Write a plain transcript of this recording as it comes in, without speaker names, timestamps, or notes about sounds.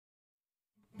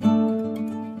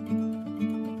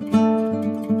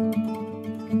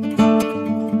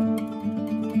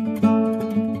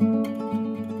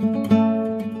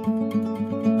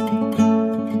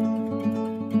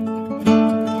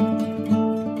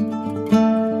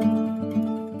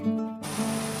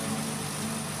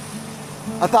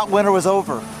I thought winter was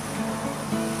over.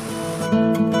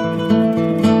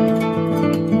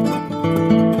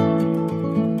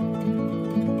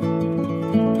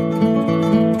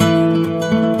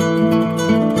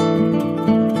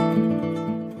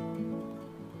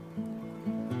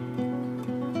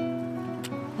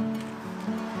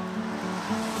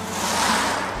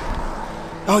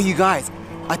 Oh, you guys,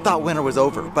 I thought winter was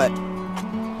over, but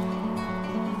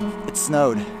it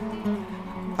snowed.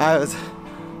 I was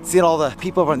seeing all the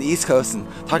people over on the East Coast and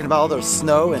talking about all their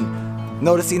snow and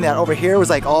noticing that over here was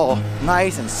like all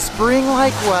nice and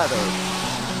spring-like weather.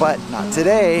 But not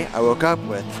today. I woke up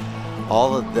with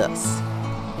all of this.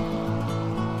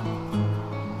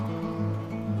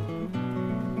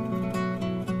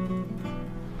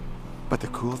 But the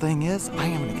cool thing is, I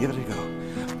am gonna give it a go.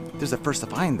 There's a first to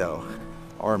find though,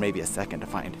 or maybe a second to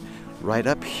find, right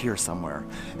up here somewhere.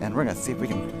 And we're gonna see if we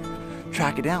can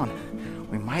track it down.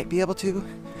 We might be able to,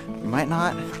 we might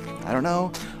not, I don't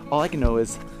know. All I can know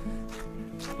is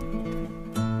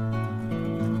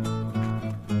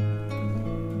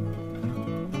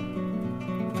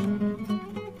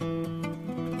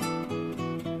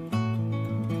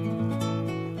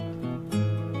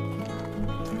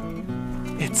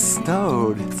it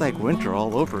snowed. It's like winter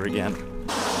all over again.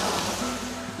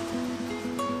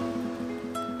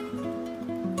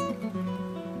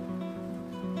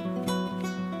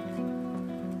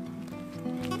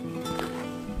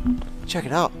 Check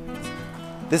it out.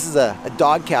 This is a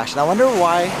dog cache, and I wonder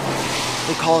why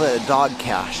they call it a dog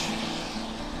cache.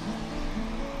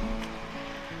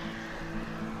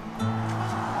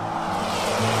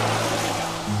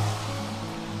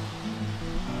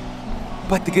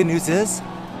 But the good news is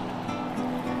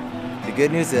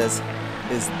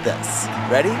this.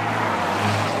 Ready?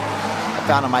 I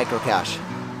found a micro cache.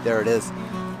 There it is.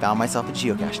 Found myself a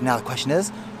geocache. Now the question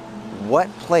is, what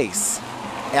place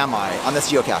am I on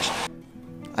this geocache?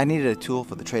 I needed a tool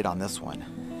for the trade on this one.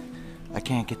 I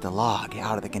can't get the log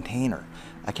out of the container.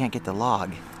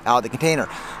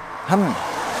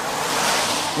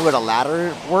 Would a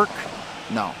ladder work?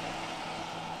 No.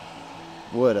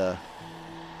 Would a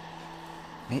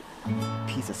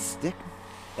piece of stick?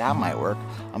 That might work.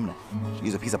 I'm gonna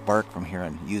use a piece of bark from here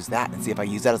and use that and see if I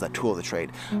use that as a tool to trade.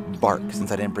 Bark,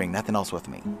 since I didn't bring nothing else with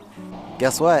me.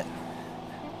 Guess what?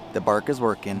 The bark is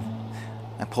working.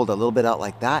 I pulled a little bit out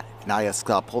like that. Now I just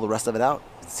gotta pull the rest of it out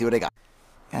and see what I got.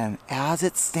 And as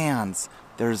it stands,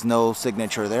 there's no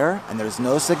signature there and there's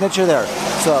no signature there.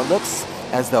 So it looks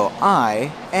as though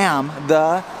I am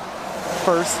the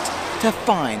first to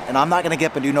find. And I'm not gonna get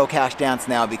up and do no cache dance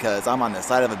now because I'm on the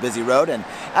side of a busy road, and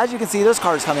as you can see, there's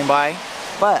cars coming by.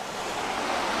 But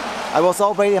I will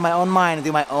celebrate in my own mind and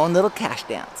do my own little cache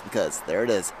dance because there it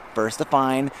is. First to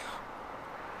find,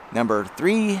 number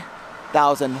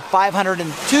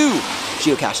 3,502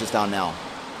 geocaches down now.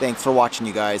 Thanks for watching,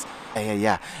 you guys.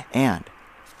 Yeah. And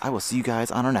I will see you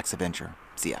guys on our next adventure.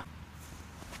 See ya.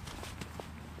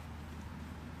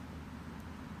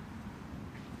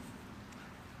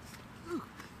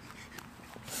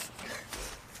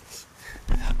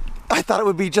 I thought it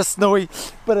would be just snowy,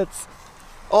 but it's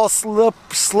all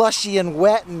slushy and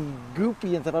wet and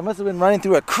goopy and stuff. I must have been running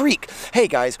through a creek. Hey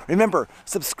guys, remember,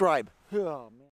 subscribe. Oh, man.